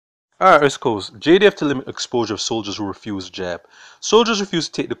Alright, let's go. JDF to limit exposure of soldiers who refuse jab. Soldiers refuse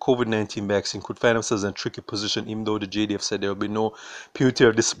to take the COVID-19 vaccine could find themselves in a tricky position, even though the JDF said there will be no punitive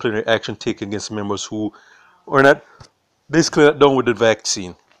or disciplinary action taken against members who are not basically not done with the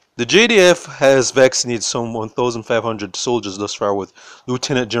vaccine. The JDF has vaccinated some 1,500 soldiers thus far, with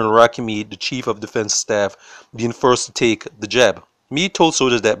Lieutenant General Rocky Meade, the Chief of Defense Staff, being first to take the jab. Meade told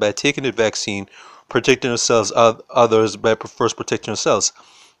soldiers that by taking the vaccine, protecting themselves, others by first protecting themselves.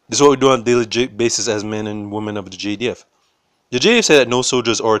 This is what we do on a daily basis as men and women of the JDF. The JDF said that no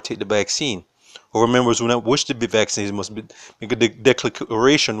soldiers are to take the vaccine. However, members who not wish to be vaccinated must make a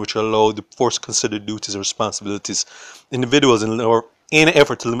declaration which will allow the force to consider duties and responsibilities individuals in an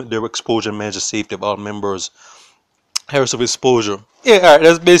effort to limit their exposure and manage the safety of all members. Harris of exposure. Yeah, alright,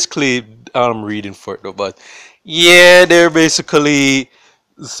 that's basically all I'm reading for it though. But yeah, they're basically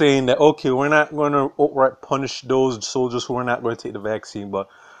saying that okay, we're not going to outright punish those soldiers who are not going to take the vaccine, but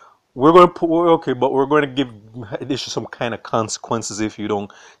we're going to put okay, but we're going to give issue some kind of consequences if you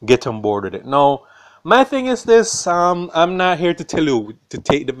don't get on board with it. Now, my thing is this: I'm not here to tell you to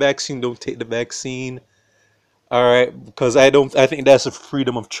take the vaccine. Don't take the vaccine. All right, because I don't. I think that's a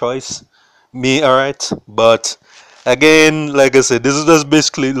freedom of choice. Me, all right, but again, like I said, this is just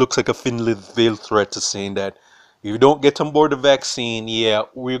basically looks like a thinly veiled threat to saying that if you don't get on board the vaccine, yeah,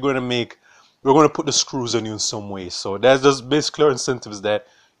 we're going to put the screws on you in some way. So that's just basically our incentives that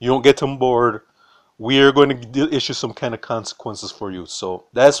you don't get on board, we are going to issue some kind of consequences for you. So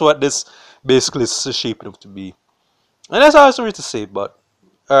that's what this basically is shaping up to be. And that's all I was ready to say, but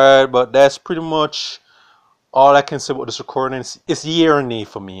alright, but that's pretty much all I can say about this recording. It's yay or nay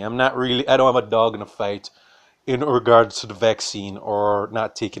for me. I don't have a dog in the fight in regards to the vaccine or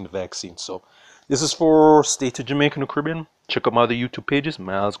not taking the vaccine. So this is for State of Jamaica and the Caribbean. Check out my other YouTube pages,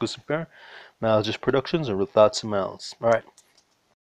 Miles Goes Fair, Miles Just Productions, and Real Thoughts of Miles. Alright.